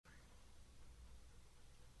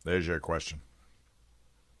There's your question.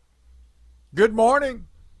 Good morning.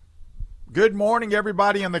 Good morning,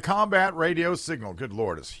 everybody in the combat radio signal. Good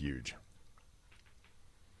Lord, it's huge.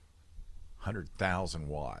 100,000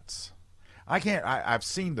 watts. I've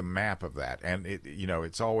seen the map of that, and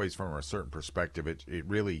it's always from a certain perspective. It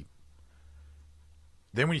really.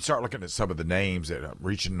 Then when you start looking at some of the names that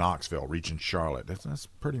reaching Knoxville, reaching Charlotte, that's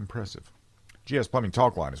pretty impressive. GS Plumbing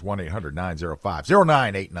Talk Line is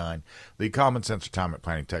 1-800-905-0989. The Common Sense Retirement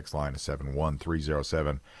Planning text line is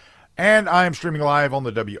 71307. And I am streaming live on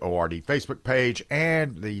the WORD Facebook page,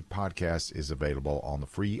 and the podcast is available on the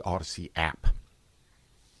free Odyssey app.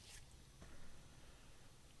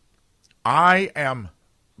 I am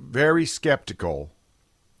very skeptical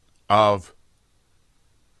of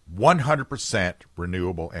 100%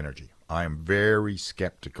 renewable energy. I am very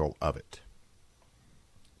skeptical of it.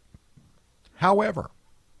 However,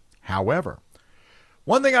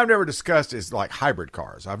 one thing I've never discussed is like hybrid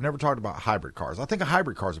cars. I've never talked about hybrid cars. I think a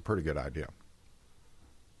hybrid car is a pretty good idea.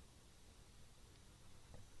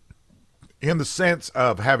 In the sense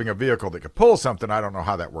of having a vehicle that could pull something, I don't know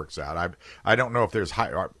how that works out. I don't know if there's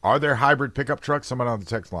are there hybrid pickup trucks? Someone on the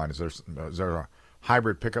text line, is there a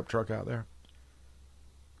hybrid pickup truck out there?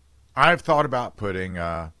 I've thought about putting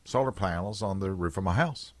solar panels on the roof of my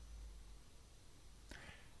house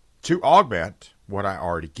to augment what I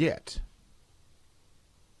already get.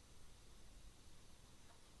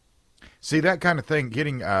 See, that kind of thing,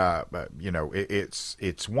 getting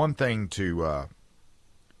it's one thing to.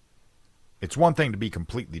 It's one thing to be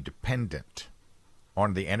completely dependent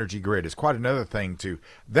on the energy grid. It's quite another thing to,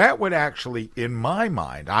 that would actually, in my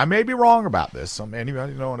mind, I may be wrong about this.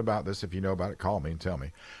 Anybody knowing about this, if you know about it, call me and tell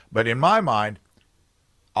me. But in my mind,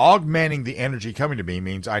 augmenting the energy coming to me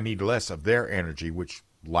means I need less of their energy, which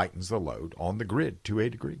lightens the load on the grid to a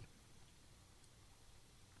degree.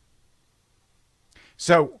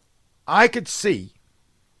 So I could see,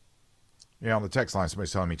 on the text line,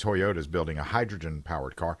 somebody's telling me Toyota is building a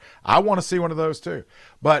hydrogen-powered car. I want to see one of those too.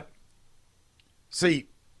 But, see,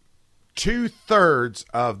 2/3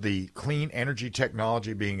 of the clean energy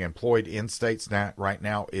technology being employed in states right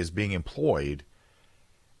now is being employed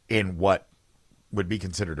in what would be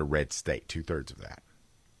considered a red state, 2/3 of that.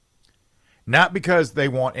 Not because they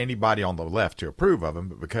want anybody on the left to approve of them,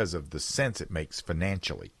 but because of the sense it makes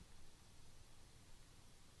financially.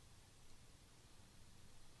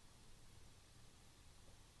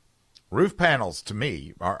 Roof panels, to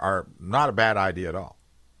me, are not a bad idea at all.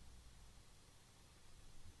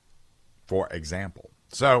 For example.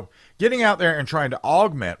 So, getting out there and trying to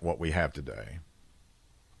augment what we have today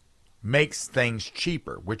makes things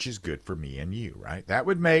cheaper, which is good for me and you, right? That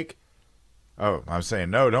would make, I'm saying,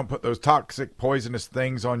 no, don't put those toxic, poisonous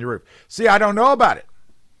things on your roof. See, I don't know about it.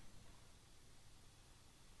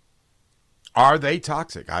 Are they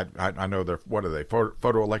toxic? I know they're, what are they,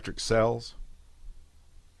 photoelectric cells?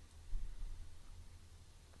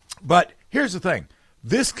 But here's the thing.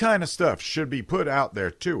 This kind of stuff should be put out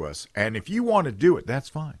there to us. And if you want to do it, that's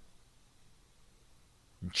fine.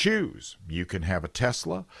 Choose. You can have a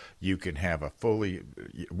Tesla. You can have a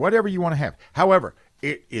whatever you want to have. However,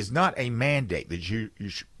 it is not a mandate that you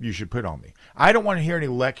should put on me. I don't want to hear any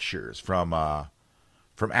lectures from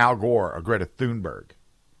Al Gore or Greta Thunberg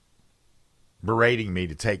berating me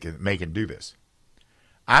to make and do this.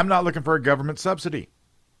 I'm not looking for a government subsidy.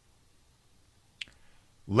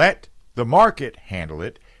 Let the market handle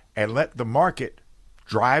it, and let the market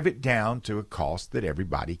drive it down to a cost that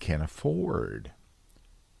everybody can afford.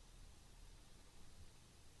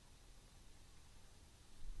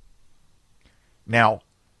 Now,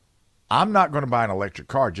 I'm not going to buy an electric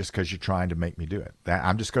car just because you're trying to make me do it.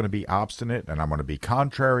 I'm just going to be obstinate, and I'm going to be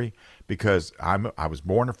contrary because I was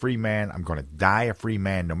born a free man. I'm going to die a free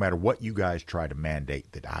man no matter what you guys try to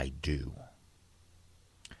mandate that I do.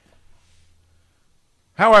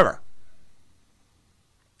 However,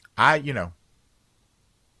 and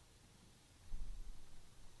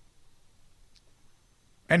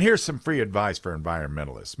here's some free advice for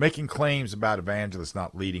environmentalists. Making claims about evangelists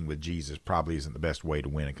not leading with Jesus probably isn't the best way to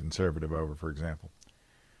win a conservative over, for example.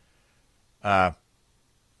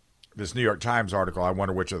 This New York Times article, I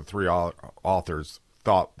wonder which of the three authors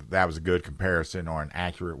thought that was a good comparison or an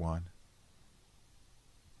accurate one.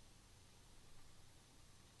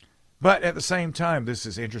 But at the same time, this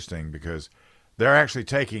is interesting because they're actually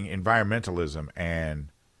taking environmentalism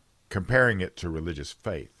and comparing it to religious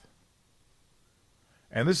faith.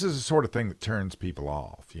 And this is the sort of thing that turns people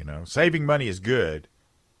off, Saving money is good,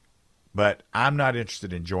 but I'm not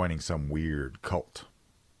interested in joining some weird cult.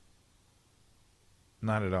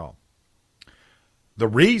 Not at all. The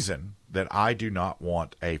reason that I do not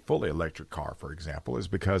want a fully electric car, for example, is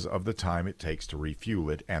because of the time it takes to refuel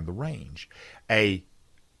it and the range. A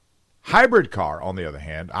hybrid car, on the other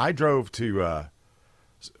hand, I drove to,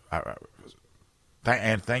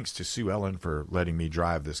 and thanks to Sue Ellen for letting me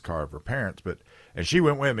drive this car of her parents, and she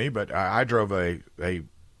went with me, but I drove a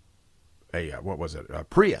what was it, a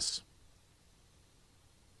Prius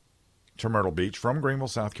to Myrtle Beach from Greenville,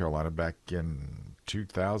 South Carolina, back in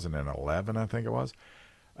 2011, I think it was,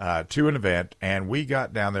 to an event, and we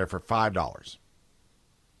got down there for $5.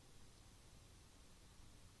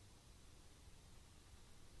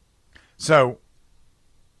 So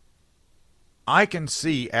I can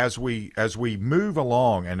see as we move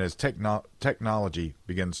along and as technology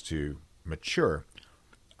begins to mature,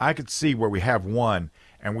 I could see where we have one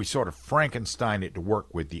and we sort of Frankenstein it to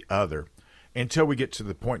work with the other until we get to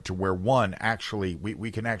the point to where one actually,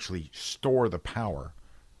 we can actually store the power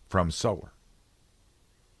from solar.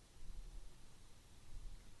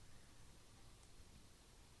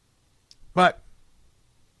 But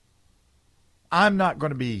I'm not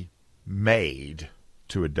going to be made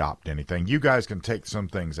to adopt anything. You guys can take some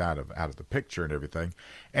things out of the picture and everything,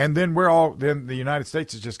 and then then the United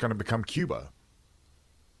States is just going to become Cuba.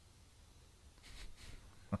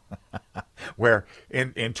 Where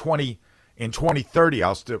in 2030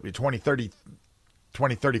 I'll still be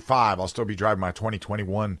 2035 I'll still be driving my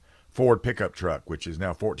 2021 Ford pickup truck, which is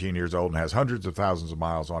now 14 years old and has hundreds of thousands of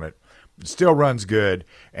miles on it. It still runs good,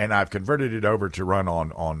 and I've converted it over to run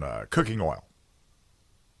on cooking oil.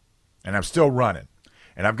 And I'm still running.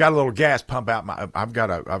 And I've got a little gas pump out I've got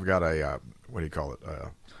a what do you call it?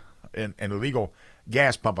 An illegal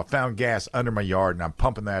gas pump. I found gas under my yard, and I'm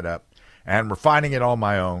pumping that up, and I'm refining it on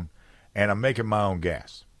my own, and I'm making my own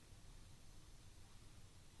gas.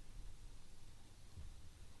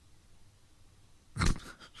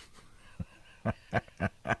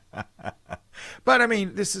 But I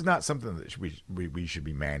mean, this is not something that we should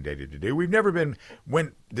be mandated to do. We've never been.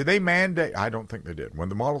 When did they mandate? I don't think they did. When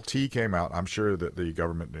the Model T came out, I'm sure that the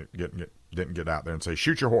government didn't get out there and say,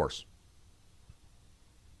 shoot your horse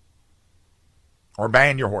or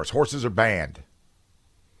ban your horse. Horses are banned.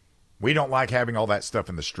 We don't like having all that stuff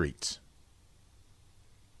in the streets.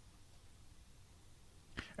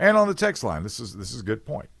 And on the text line, this is a good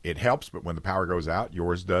point. It helps, but when the power goes out,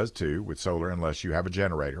 yours does too with solar, unless you have a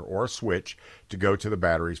generator or a switch to go to the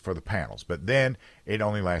batteries for the panels. But then it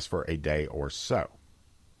only lasts for a day or so.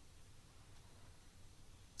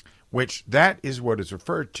 Which that is what is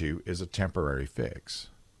referred to as a temporary fix.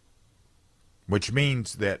 Which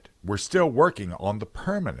means that we're still working on the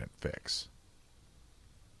permanent fix.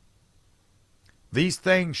 These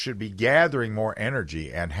things should be gathering more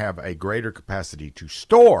energy and have a greater capacity to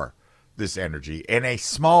store this energy in a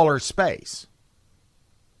smaller space.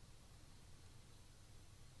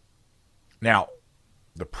 Now,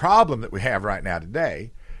 the problem that we have right now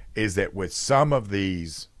today is that with some of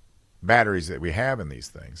these batteries that we have in these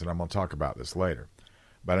things, and I'm going to talk about this later,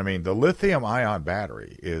 but I mean, the lithium-ion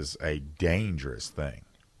battery is a dangerous thing.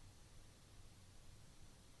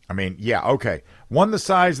 I mean, yeah, okay. One the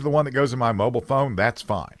size of the one that goes in my mobile phone, that's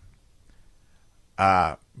fine.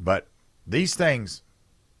 But these things,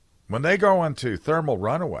 when they go into thermal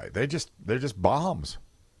runaway, they're just bombs.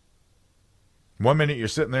 One minute you're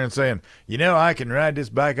sitting there and saying, you know, I can ride this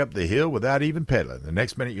bike up the hill without even pedaling. The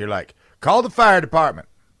next minute you're like, call the fire department.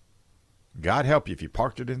 God help you if you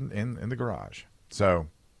parked it in the garage. So,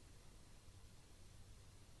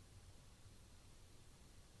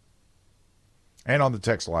 and on the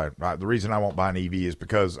text line, the reason I won't buy an EV is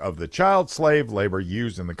because of the child slave labor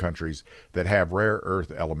used in the countries that have rare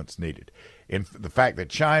earth elements needed. In the fact that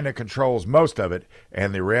China controls most of it,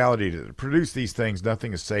 and the reality that to produce these things,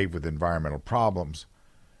 nothing is saved with environmental problems.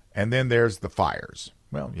 And then there's the fires.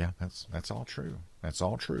 Well, yeah, that's all true. That's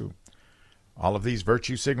all true. All of these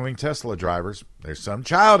virtue signaling Tesla drivers, there's some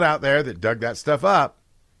child out there that dug that stuff up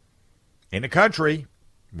in a country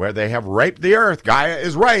where they have raped the earth. Gaia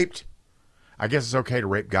is raped. I guess it's okay to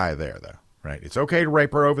rape Gaia there, though, right? It's okay to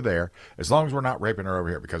rape her over there as long as we're not raping her over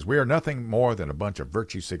here, because we are nothing more than a bunch of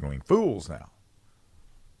virtue signaling fools now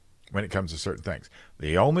when it comes to certain things.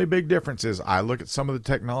 The only big difference is I look at some of the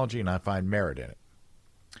technology and I find merit in it.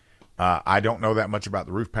 I don't know that much about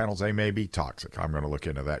the roof panels. They may be toxic. I'm going to look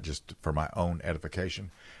into that just for my own edification.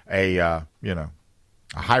 A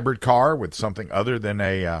hybrid car with something other than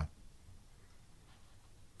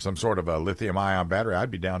some sort of a lithium-ion battery, I'd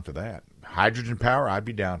be down for that. Hydrogen power, I'd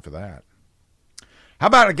be down for that. How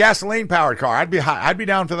about a gasoline-powered car? I'd be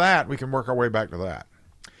down for that. We can work our way back to that.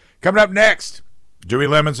 Coming up next, Dewey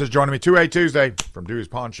Lemons is joining me 2A Tuesday from Dewey's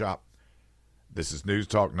Pawn Shop. This is News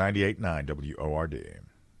Talk 98.9 WORD.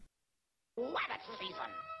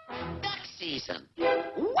 Duck season.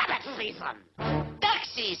 Wabbit season. Duck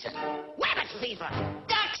season. Wabbit season.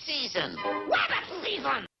 Duck season. Wabbit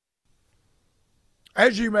season.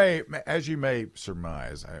 As you may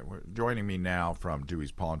surmise, joining me now from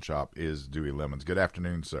Dewey's Pawn Shop is Dewey Lemons. Good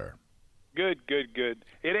afternoon, sir. Good. It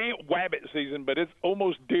ain't wabbit season, but it's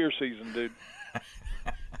almost deer season, dude.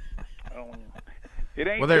 It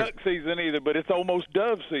ain't duck season either, but it's almost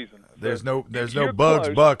dove season. There's no Bugs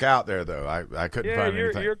Buck out there though. I couldn't find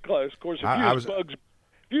anything. You're close. Of course, if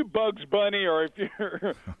you Bugs Bunny or if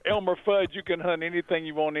you're Elmer Fudd, you can hunt anything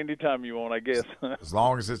you want anytime you want, I guess. As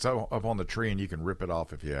long as it's up on the tree and you can rip it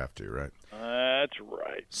off if you have to, right? That's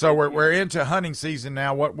right. So we're into hunting season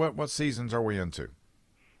now. What seasons are we into?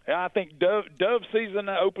 I think dove season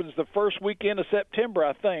opens the first weekend of September,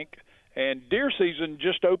 I think, and deer season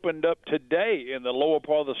just opened up today in the lower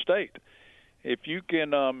part of the state. If you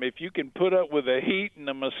can put up with the heat and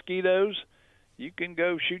the mosquitoes, you can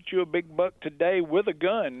go shoot you a big buck today with a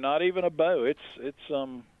gun, not even a bow. It's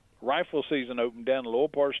rifle season open down the lower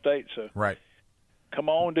part of the state. So right. Come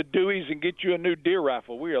on to Dewey's and get you a new deer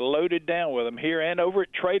rifle. We are loaded down with them here and over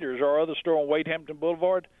at Traders, our other store on Wade Hampton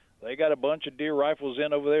Boulevard. They got a bunch of deer rifles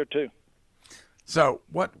in over there too. So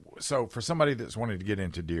for somebody that's wanting to get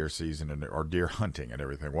into deer season or deer hunting and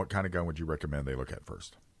everything, what kind of gun would you recommend they look at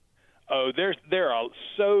first? Oh, there are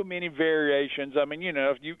so many variations. I mean,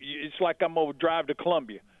 if it's like I'm gonna drive to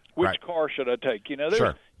Columbia. Which car should I take? You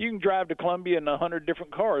can drive to Columbia in 100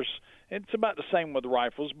 different cars. It's about the same with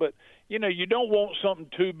rifles, but you don't want something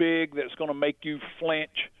too big that's going to make you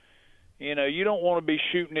flinch. You don't want to be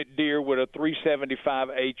shooting at deer with a 375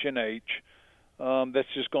 H&H.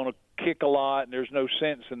 That's just going to kick a lot, and there's no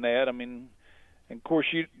sense in that. I mean, and of course,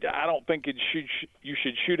 I don't think you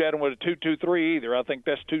should shoot at them with a 223 either. I think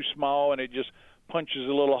that's too small, and it just punches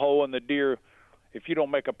a little hole in the deer. If you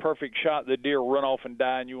don't make a perfect shot, the deer will run off and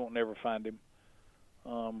die, and you won't never find him.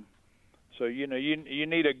 So you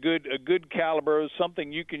need a good caliber,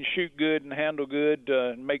 something you can shoot good and handle good,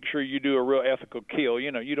 and make sure you do a real ethical kill.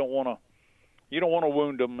 You don't want to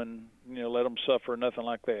wound them and let them suffer, nothing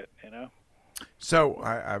like that. So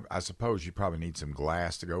I suppose you probably need some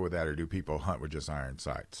glass to go with that, or do people hunt with just iron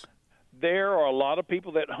sights? There are a lot of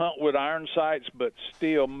people that hunt with iron sights, but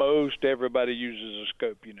still most everybody uses a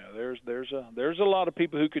scope. There's a lot of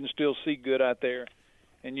people who can still see good out there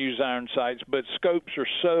and use iron sights, but scopes are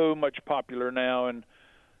so much popular now, and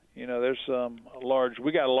there's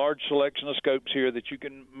we got a large selection of scopes here that you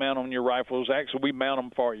can mount on your rifles. Actually, we mount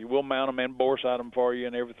them for you. We'll mount them and bore sight them for you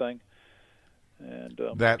and everything. And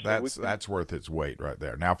that's worth its weight right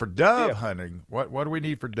there. Now for dove hunting, what do we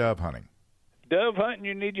need for dove hunting? Dove hunting,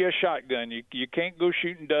 you need you a shotgun. You can't go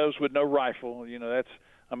shooting doves with no rifle. You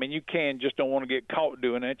can, just don't want to get caught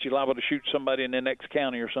doing that. You're liable to shoot somebody in the next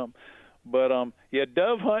county or something. But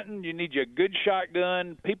dove hunting, you need you a good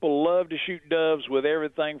shotgun. People love to shoot doves with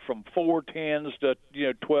everything from 410s to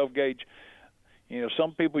 12 gauge.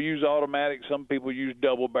 Some people use automatic, some people use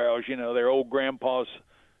double barrels. Their old grandpa's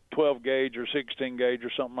 12 gauge or 16 gauge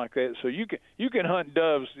or something like that. So you can hunt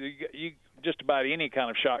doves you just about any kind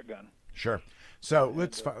of shotgun. Sure.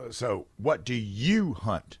 So what do you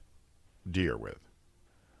hunt deer with?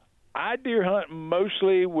 I deer hunt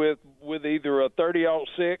mostly with either a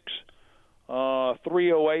 30-06,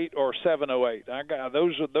 308, or 708. I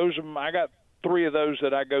got three of those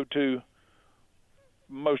that I go to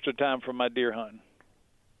most of the time for my deer hunting.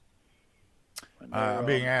 I'm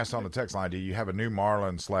being asked on the text line, do you have a new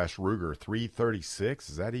Marlin /Ruger 336?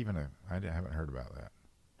 Is that even I haven't heard about that.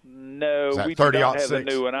 No, we do not have the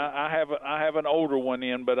new one. I have an older one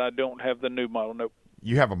in, but I don't have the new model. Nope.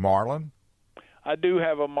 You have a Marlin? I do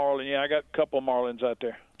have a Marlin. Yeah, I got a couple of Marlins out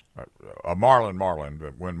there. A Marlin,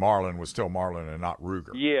 but when Marlin was still Marlin and not Ruger.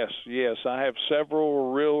 Yes. I have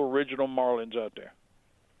several real original Marlins out there.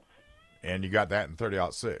 And you got that in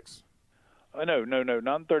 30-06? No, not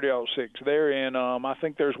in 30-06. They're in, I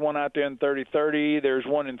think there's one out there in 30-30. There's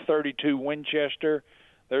one in 32 Winchester.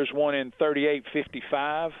 There's one in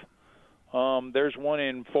 38-55. There's one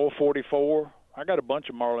in 444. I got a bunch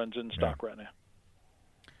of Marlins in stock right now.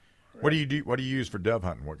 What do you do? What do you use for dove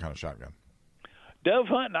hunting? What kind of shotgun? Dove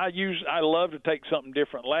hunting, I love to take something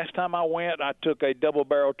different. Last time I went, I took a double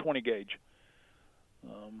barrel 20 gauge.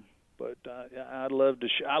 But I love to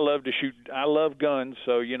shoot. I love guns,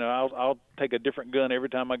 so I'll take a different gun every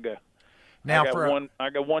time I go. Now, I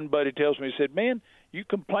got one buddy tells me, he said, "Man, you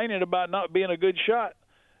complaining about not being a good shot?"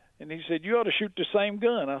 And he said, "You ought to shoot the same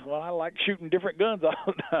gun." I said, "Well, I like shooting different guns all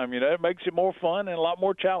the time. It makes it more fun and a lot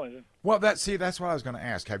more challenging." Well, that's what I was going to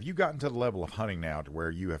ask. Have you gotten to the level of hunting now to where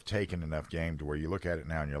you have taken enough game to where you look at it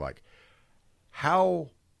now and you're like, how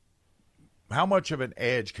how much of an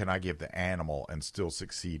edge can I give the animal and still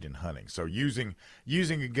succeed in hunting? So using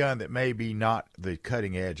a gun that may be not the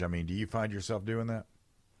cutting edge. I mean, do you find yourself doing that?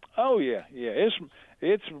 Oh yeah.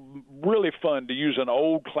 It's really fun to use an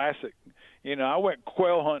old classic. I went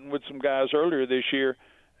quail hunting with some guys earlier this year,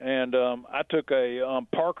 and I took a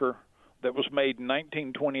Parker that was made in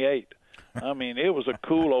 1928. I mean, it was a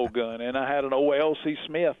cool old gun, and I had an old L.C.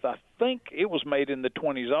 Smith. I think it was made in the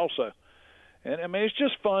 20s also. And I mean, it's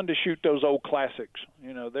just fun to shoot those old classics.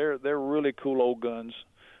 They're really cool old guns,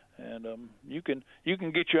 and you can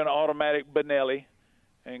get you an automatic Benelli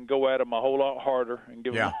and go at them a whole lot harder and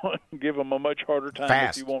give them a much harder time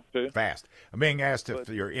if you want to. Fast. I'm being asked if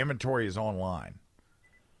your inventory is online.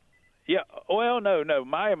 Yeah. Well, no.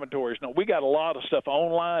 My inventory is no. We got a lot of stuff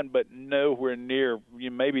online, but nowhere near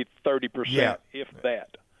maybe 30%, if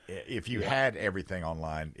that. If you had everything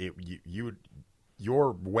online, you would.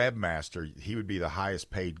 Your webmaster, he would be the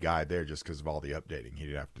highest paid guy there just because of all the updating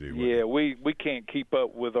he'd have to do. Yeah, we can't keep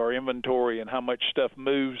up with our inventory and how much stuff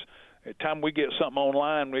moves. At the time we get something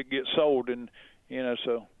online, it gets sold, and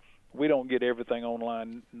so we don't get everything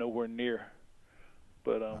online nowhere near.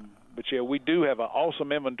 But yeah, we do have an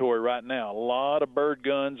awesome inventory right now. A lot of bird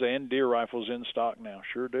guns and deer rifles in stock now.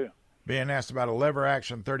 Sure do. Being asked about a lever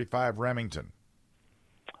action 35 Remington.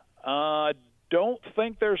 Don't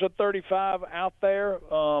think there's a 35 out there.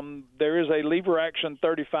 There is a lever action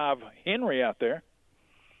 35 Henry out there.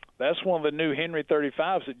 That's one of the new Henry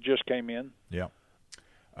 35s that just came in. Yeah.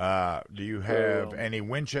 Do you have any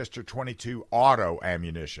Winchester 22 auto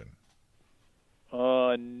ammunition?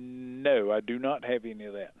 No, I do not have any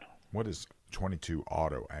of that. What is 22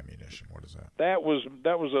 auto ammunition? What is that? That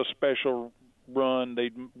was a special run.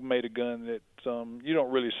 They made a gun that you don't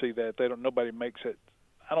really see that. Nobody makes it.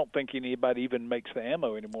 I don't think anybody even makes the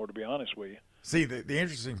ammo anymore, to be honest with you. See, the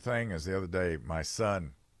interesting thing is the other day my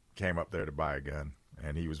son came up there to buy a gun,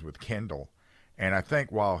 and he was with Kendall. And I think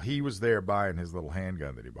while he was there buying his little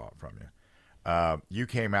handgun that he bought from you, you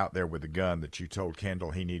came out there with a gun that you told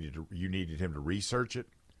Kendall you needed him to research it.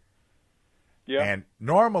 Yeah. And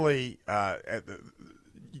normally,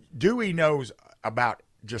 Dewey knows about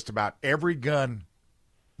just about every gun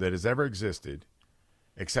that has ever existed,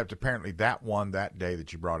 except apparently that one that day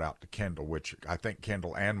that you brought out to Kendall, which I think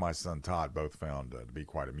Kendall and my son Todd both found to be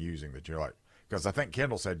quite amusing. That you're like, because I think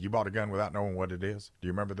Kendall said you bought a gun without knowing what it is. Do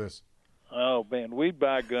you remember this? Oh man, we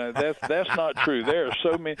buy guns. That's not true. There are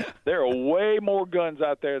so many. There are way more guns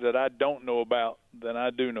out there that I don't know about than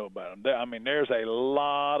I do know about them. I mean, there's a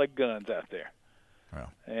lot of guns out there.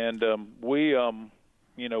 Well. And we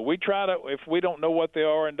try to, if we don't know what they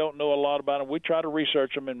are and don't know a lot about them, we try to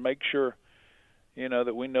research them and make sure,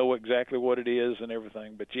 that we know exactly what it is and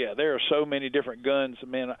everything. But yeah, there are so many different guns.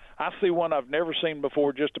 Man, I see one I've never seen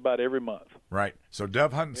before just about every month. Right. So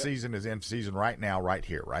dove hunting season is in season right now, right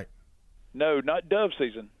here, right? No, not dove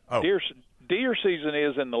season. Oh. Deer season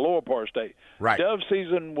is in the lower part of the state. Right. Dove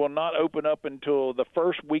season will not open up until the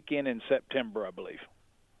first weekend in September, I believe.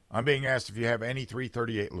 I'm being asked if you have any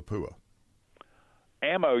 338 Lapua.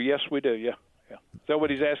 Ammo, yes, we do, yeah. Is that what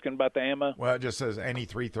he's asking about the ammo? Well, it just says any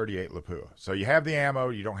 338 Lapua. So you have the ammo,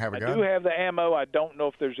 you don't have a gun? I do have the ammo. I don't know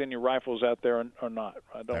if there's any rifles out there or not.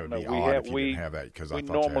 I don't know. We didn't have that because I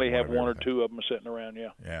normally have one or two of them sitting around,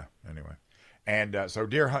 yeah. Yeah, anyway. And so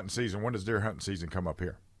deer hunting season, when does deer hunting season come up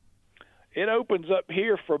here? It opens up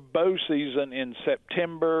here for bow season in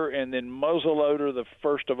September, and then muzzleloader the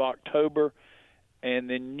 1st of October, and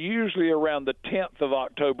then usually around the 10th of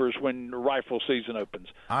October is when rifle season opens.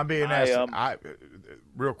 I'm being asked,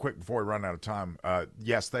 real quick before we run out of time,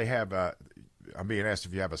 yes, they have, I'm being asked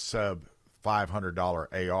if you have a sub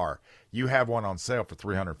 $500 AR. You have one on sale for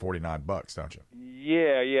 $349, don't you?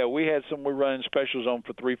 Yeah, we had some we're running specials on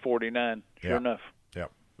for $349. Sure enough.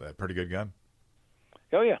 Yep, pretty good gun.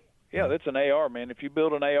 Oh yeah, that's an AR, man. If you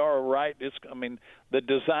build an AR right, the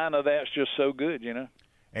design of that's just so good,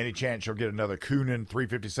 Any chance you'll get another Coonan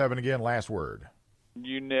 357 again? Last word.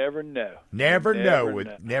 You never know. Never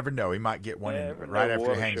know. He might get one right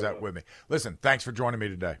after he hangs out with me. Listen, thanks for joining me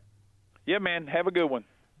today. Yeah, man. Have a good one.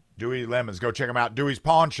 Dewey Lemons. Go check him out. Dewey's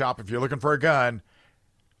Pawn Shop if you're looking for a gun.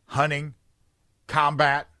 Hunting,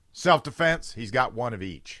 combat, self-defense. He's got one of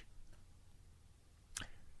each.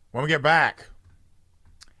 When we get back,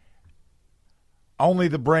 only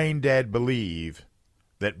the brain dead believe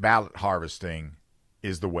that ballot harvesting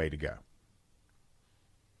is the way to go.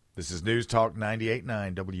 This is News Talk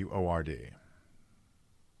 98.9 WORD.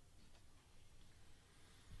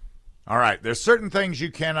 All right, there's certain things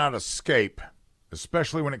you cannot escape,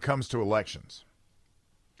 especially when it comes to elections.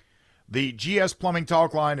 The GS Plumbing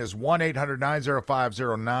Talk line is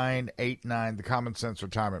 1-800-905-0989. The Common Sense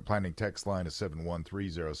Retirement Planning text line is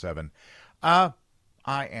 71307. I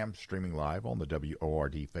am streaming live on the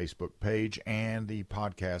WORD Facebook page, and the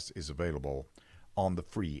podcast is available on the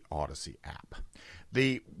free Odyssey app.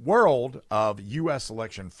 The world of U.S.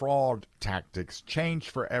 election fraud tactics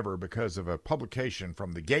changed forever because of a publication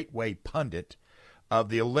from the Gateway Pundit of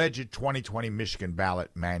the alleged 2020 Michigan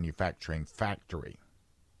ballot manufacturing factory.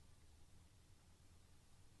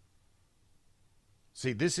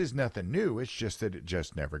 See, this is nothing new. It's just that it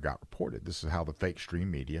just never got reported. This is how the fake stream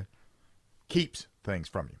media keeps things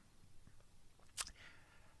from you.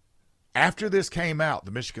 After this came out,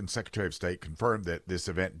 the Michigan Secretary of State confirmed that this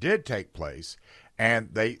event did take place, and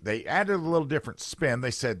they added a little different spin. They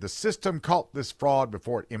said the system caught this fraud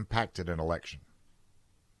before it impacted an election.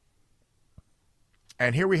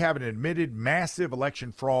 And here we have an admitted massive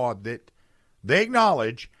election fraud that they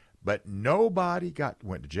acknowledge, but nobody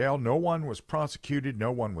went to jail. No one was prosecuted.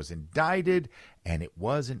 No one was indicted, and it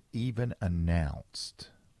wasn't even announced.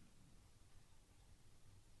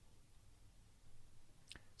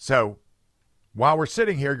 So while we're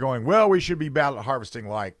sitting here going, well, we should be ballot harvesting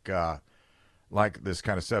like this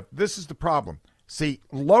kind of stuff, this is the problem. See,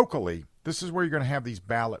 locally, this is where you're going to have these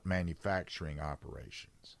ballot manufacturing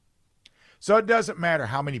operations. So it doesn't matter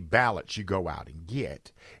how many ballots you go out and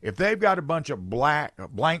get. If they've got a bunch of blank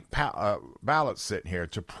ballots sitting here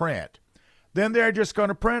to print, then they're just going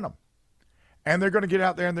to print them. And they're going to get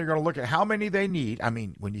out there and they're going to look at how many they need. I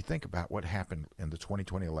mean, when you think about what happened in the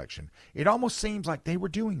 2020 election, it almost seems like they were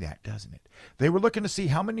doing that, doesn't it? They were looking to see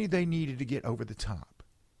how many they needed to get over the top.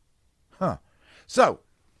 So,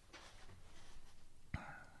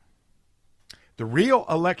 the real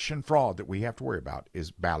election fraud that we have to worry about is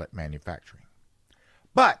ballot manufacturing.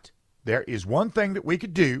 But there is one thing that we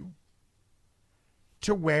could do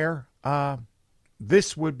to where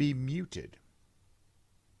this would be muted.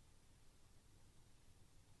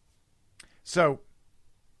 So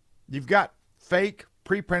you've got fake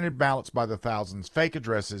pre-printed ballots by the thousands, fake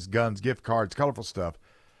addresses, guns, gift cards, colorful stuff.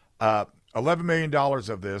 $11 million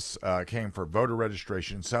of this came for voter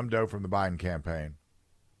registration, some dough from the Biden campaign.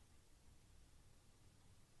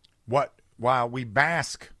 While we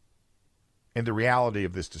bask in the reality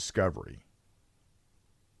of this discovery,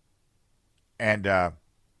 and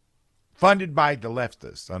funded by the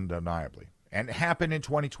leftists, undeniably, and it happened in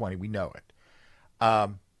 2020, we know it.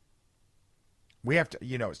 We have to,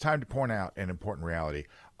 it's time to point out an important reality.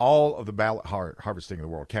 All of the ballot harvesting in the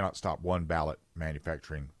world cannot stop one ballot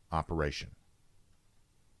manufacturing operation.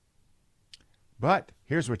 But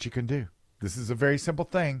here's what you can do. This is a very simple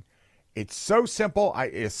thing. It's so simple,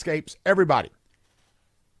 it escapes everybody.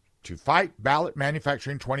 To fight ballot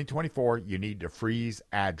manufacturing 2024, you need to freeze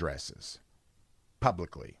addresses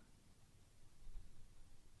publicly.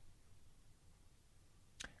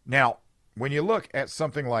 Now, when you look at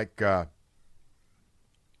something like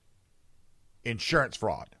insurance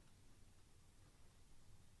fraud,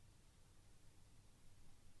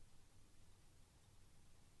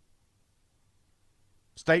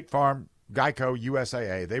 State Farm, Geico,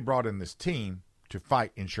 USAA, they brought in this team to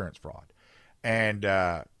fight insurance fraud. And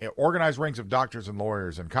organized rings of doctors and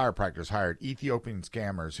lawyers and chiropractors hired Ethiopian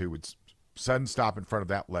scammers who would sudden stop in front of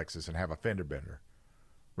that Lexus and have a fender bender,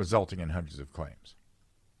 resulting in hundreds of claims.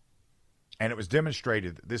 And it was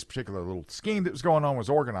demonstrated that this particular little scheme that was going on was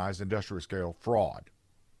organized industrial scale fraud.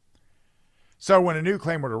 So when a new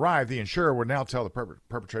claim would arrive, the insurer would now tell the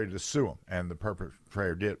perpetrator to sue them. And the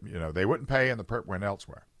perpetrator did, they wouldn't pay and the perp went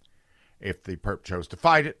elsewhere. If the perp chose to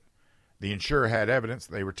fight it, the insurer had evidence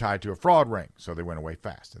they were tied to a fraud ring, so they went away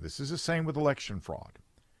fast. And this is the same with election fraud.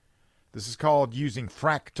 This is called using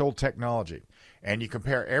fractal technology. And you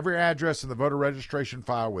compare every address in the voter registration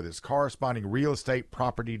file with its corresponding real estate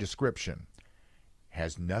property description.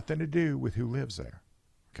 Has nothing to do with who lives there.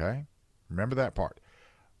 Okay? Remember that part.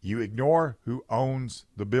 You ignore who owns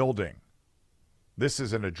the building. This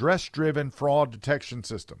is an address-driven fraud detection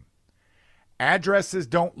system. Addresses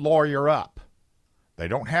don't lawyer up. They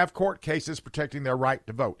don't have court cases protecting their right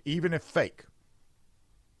to vote, even if fake.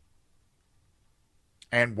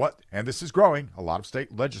 And this is growing. A lot of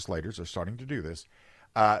state legislators are starting to do this.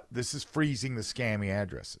 This is freezing the scammy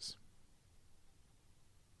addresses.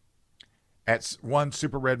 At one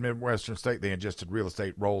super red Midwestern state, they ingested real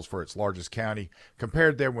estate rolls for its largest county,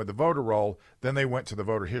 compared them with the voter roll, then they went to the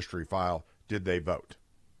voter history file. Did they vote?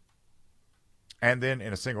 And then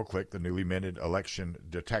in a single click, the newly minted election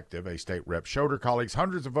detective, a state rep, showed her colleagues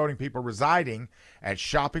hundreds of voting people residing at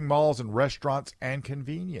shopping malls and restaurants and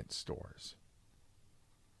convenience stores.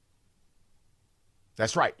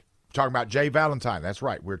 That's right. Talking about Jay Valentine. That's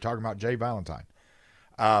right. We're talking about Jay Valentine.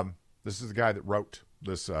 This is the guy that wrote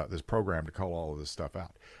this program to call all of this stuff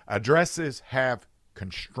out. Addresses have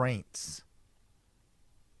constraints.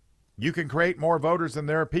 You can create more voters than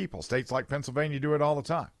there are people. States like Pennsylvania do it all the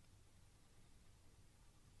time.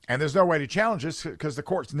 And there's no way to challenge this because the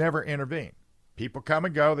courts never intervene. People come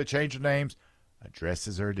and go. They change their names.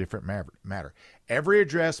 Addresses are a different matter. Every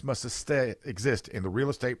address must exist in the real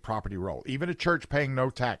estate property roll. Even a church paying no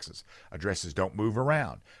taxes. Addresses don't move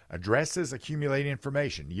around. Addresses accumulate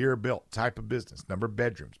information. Year built, type of business, number of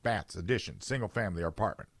bedrooms, baths, addition, single family or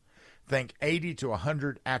apartment. Think 80 to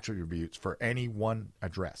 100 attributes for any one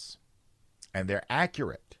address. And they're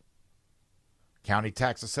accurate. County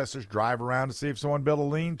tax assessors drive around to see if someone built a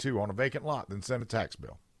lean-to on a vacant lot, then send a tax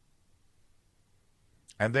bill.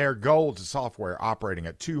 And they're gold to software operating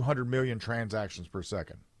at 200 million transactions per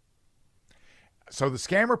second. So the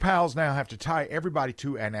scammer pals now have to tie everybody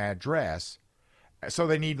to an address, so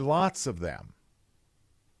they need lots of them.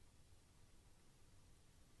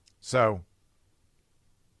 So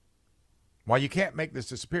while you can't make this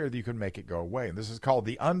disappear, you can make it go away. And this is called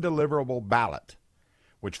the undeliverable ballot,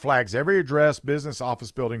 which flags every address, business,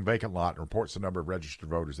 office building, vacant lot, and reports the number of registered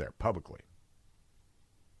voters there publicly.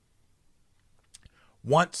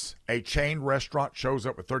 Once a chain restaurant shows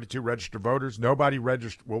up with 32 registered voters, nobody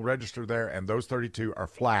will register there, and those 32 are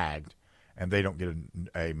flagged, and they don't get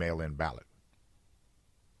a mail-in ballot.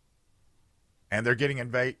 And they're getting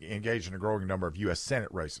engaged in a growing number of U.S. Senate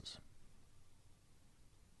races.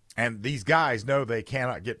 And these guys know they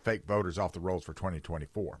cannot get fake voters off the rolls for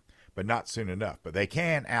 2024, but not soon enough. But they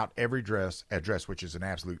can out every address which is an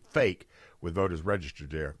absolute fake with voters registered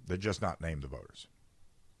there. They're just not named the voters.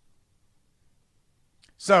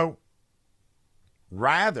 So,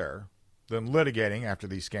 rather than litigating after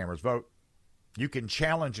these scammers vote, you can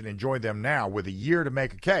challenge and enjoy them now with a year to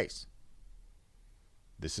make a case.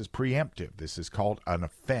 This is preemptive. This is called an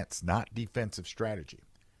offense, not defensive strategy.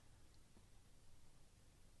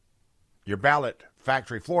 Your ballot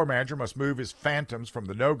factory floor manager must move his phantoms from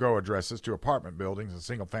the no-go addresses to apartment buildings and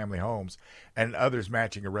single-family homes and others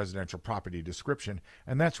matching a residential property description.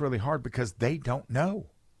 And that's really hard because they don't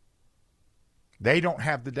know. They don't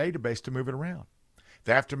have the database to move it around.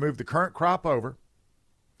 They have to move the current crop over,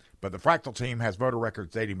 but the Fractal team has voter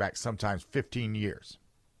records dating back sometimes 15 years.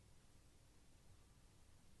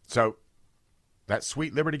 So that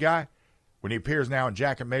sweet Liberty guy, when he appears now in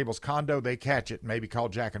Jack and Mabel's condo, they catch it and maybe call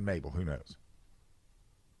Jack and Mabel. Who knows?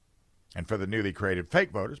 And for the newly created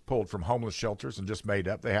fake voters pulled from homeless shelters and just made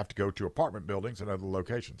up, they have to go to apartment buildings and other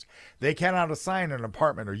locations. They cannot assign an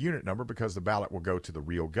apartment or unit number because the ballot will go to the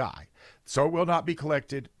real guy. So it will not be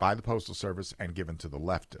collected by the Postal Service and given to the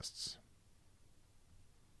leftists.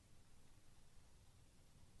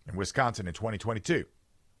 In Wisconsin in 2022,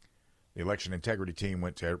 the election integrity team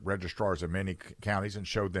went to registrars in many counties and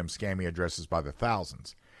showed them scammy addresses by the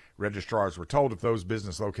thousands. Registrars were told if those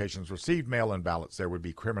business locations received mail-in ballots, there would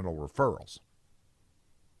be criminal referrals.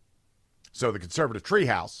 So the conservative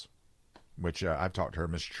Treehouse, which I've talked to her,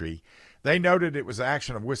 Mr. Tree, they noted it was the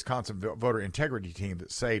action of Wisconsin voter integrity team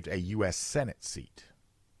that saved a U.S. Senate seat.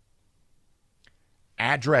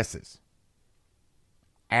 Addresses.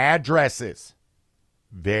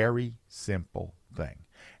 Very simple thing.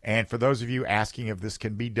 And for those of you asking if this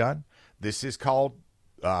can be done, this is called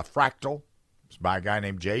Fractal. It's by a guy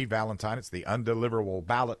named Jay Valentine. It's the undeliverable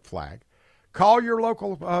ballot flag. Call your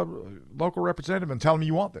local representative and tell them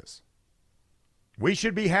you want this. We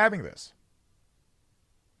should be having this.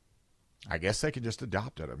 I guess they can just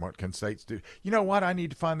adopt it. And what can states do? You know what? I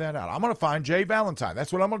need to find that out. I'm going to find Jay Valentine.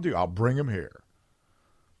 That's what I'm going to do. I'll bring him here.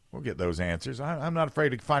 We'll get those answers. I'm not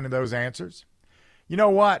afraid of finding those answers. You know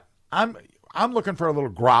what? I'm looking for a little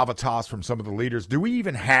gravitas from some of the leaders. Do we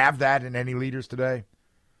even have that in any leaders today?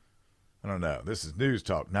 I don't know. This is News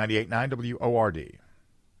Talk 98.9 WORD.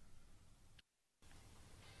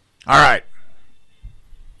 All right.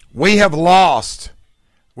 We have lost.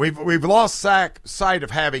 We've lost sight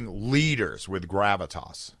of having leaders with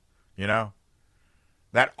gravitas. You know?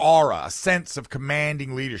 That aura, a sense of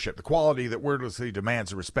commanding leadership, the quality that wordlessly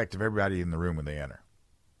demands the respect of everybody in the room when they enter.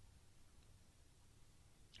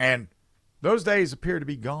 And those days appear to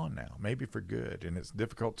be gone now, maybe for good, and it's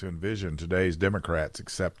difficult to envision today's Democrats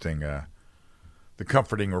accepting the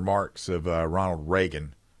comforting remarks of Ronald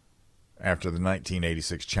Reagan after the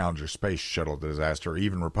 1986 Challenger space shuttle disaster, or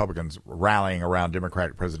even Republicans rallying around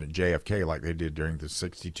Democratic President JFK like they did during the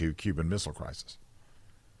 1962 Cuban Missile Crisis.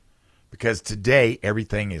 Because today,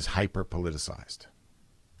 everything is hyper-politicized.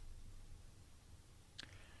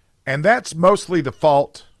 And that's mostly the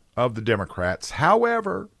fault of the Democrats.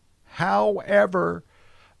 However,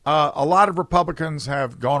 a lot of Republicans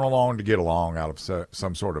have gone along to get along out of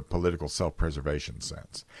some sort of political self-preservation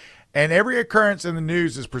sense. And every occurrence in the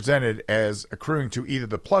news is presented as accruing to either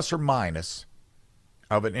the plus or minus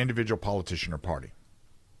of an individual politician or party.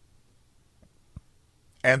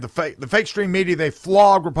 And the fake stream media, they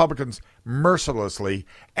flog Republicans mercilessly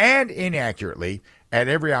and inaccurately at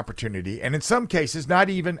every opportunity. And in some cases, not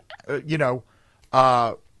even, to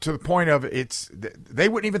the point of they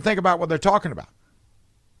wouldn't even think about what they're talking about.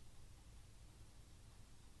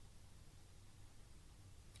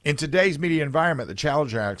 In today's media environment, the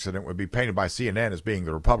Challenger accident would be painted by CNN as being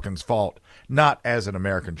the Republicans' fault, not as an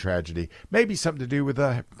American tragedy. Maybe something to do with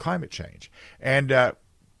climate change. And,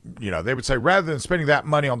 they would say rather than spending that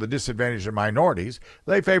money on the disadvantaged minorities,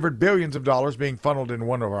 they favored billions of dollars being funneled into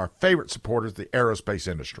one of our favorite supporters, the aerospace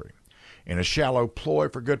industry. In a shallow ploy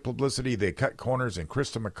for good publicity, they cut corners and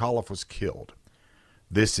Krista McAuliffe was killed.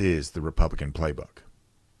 This is the Republican playbook.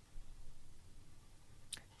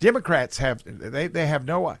 Democrats have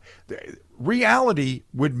no reality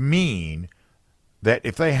would mean that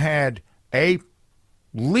if they had a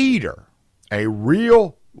leader, a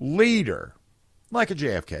real leader, like a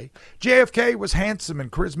JFK was handsome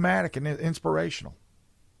and charismatic and inspirational.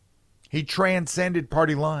 He transcended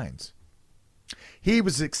party lines. He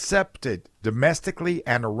was accepted domestically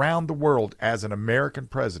and around the world as an American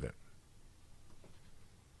president.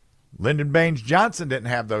 Lyndon Baines Johnson didn't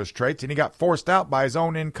have those traits, and he got forced out by his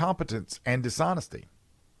own incompetence and dishonesty.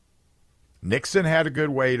 Nixon had a good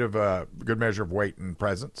measure of weight and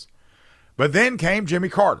presence. But then came Jimmy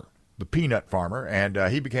Carter, the peanut farmer, and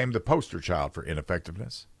he became the poster child for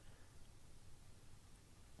ineffectiveness.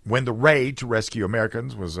 When the raid to rescue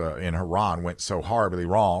Americans was in Iran went so horribly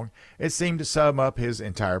wrong, it seemed to sum up his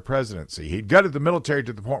entire presidency. He'd gutted the military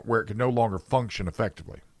to the point where it could no longer function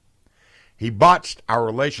effectively. He botched our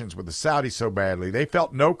relations with the Saudis so badly, they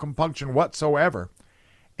felt no compunction whatsoever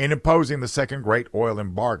in imposing the second great oil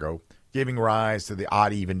embargo, giving rise to the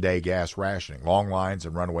odd-even-day gas rationing, long lines,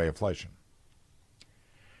 and runaway inflation.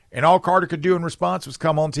 And all Carter could do in response was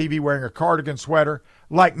come on TV wearing a cardigan sweater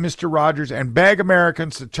like Mr. Rogers and beg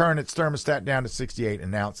Americans to turn its thermostat down to 68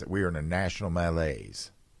 and announce that we are in a national malaise.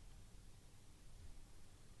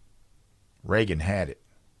 Reagan had it,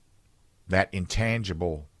 that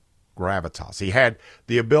intangible gravitas. He had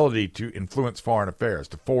the ability to influence foreign affairs,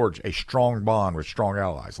 to forge a strong bond with strong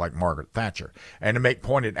allies like Margaret Thatcher, and to make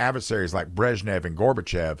pointed adversaries like Brezhnev and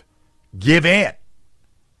Gorbachev give in.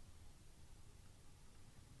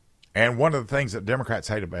 And one of the things that Democrats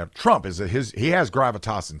hate about Trump is that he has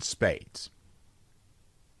gravitas in spades.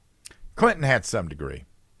 Clinton had some degree,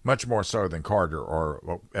 much more so than Carter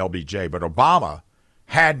or LBJ, but Obama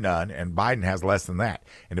had none, and Biden has less than that.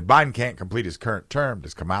 And if Biden can't complete his current term,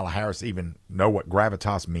 does Kamala Harris even know what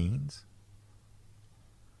gravitas means?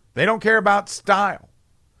 They don't care about style.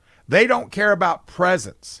 They don't care about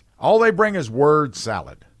presence. All they bring is word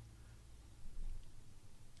salad.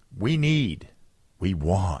 We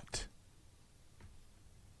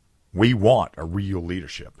want a real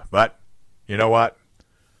leadership. But you know what?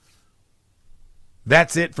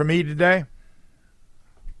 That's it for me today.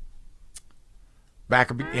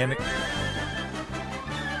 Back in.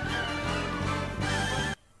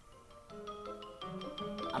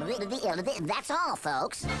 That's all,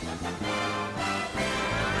 folks.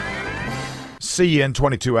 See you in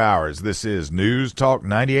 22 hours. This is News Talk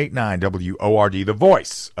 98.9 WORD, the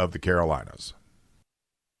voice of the Carolinas.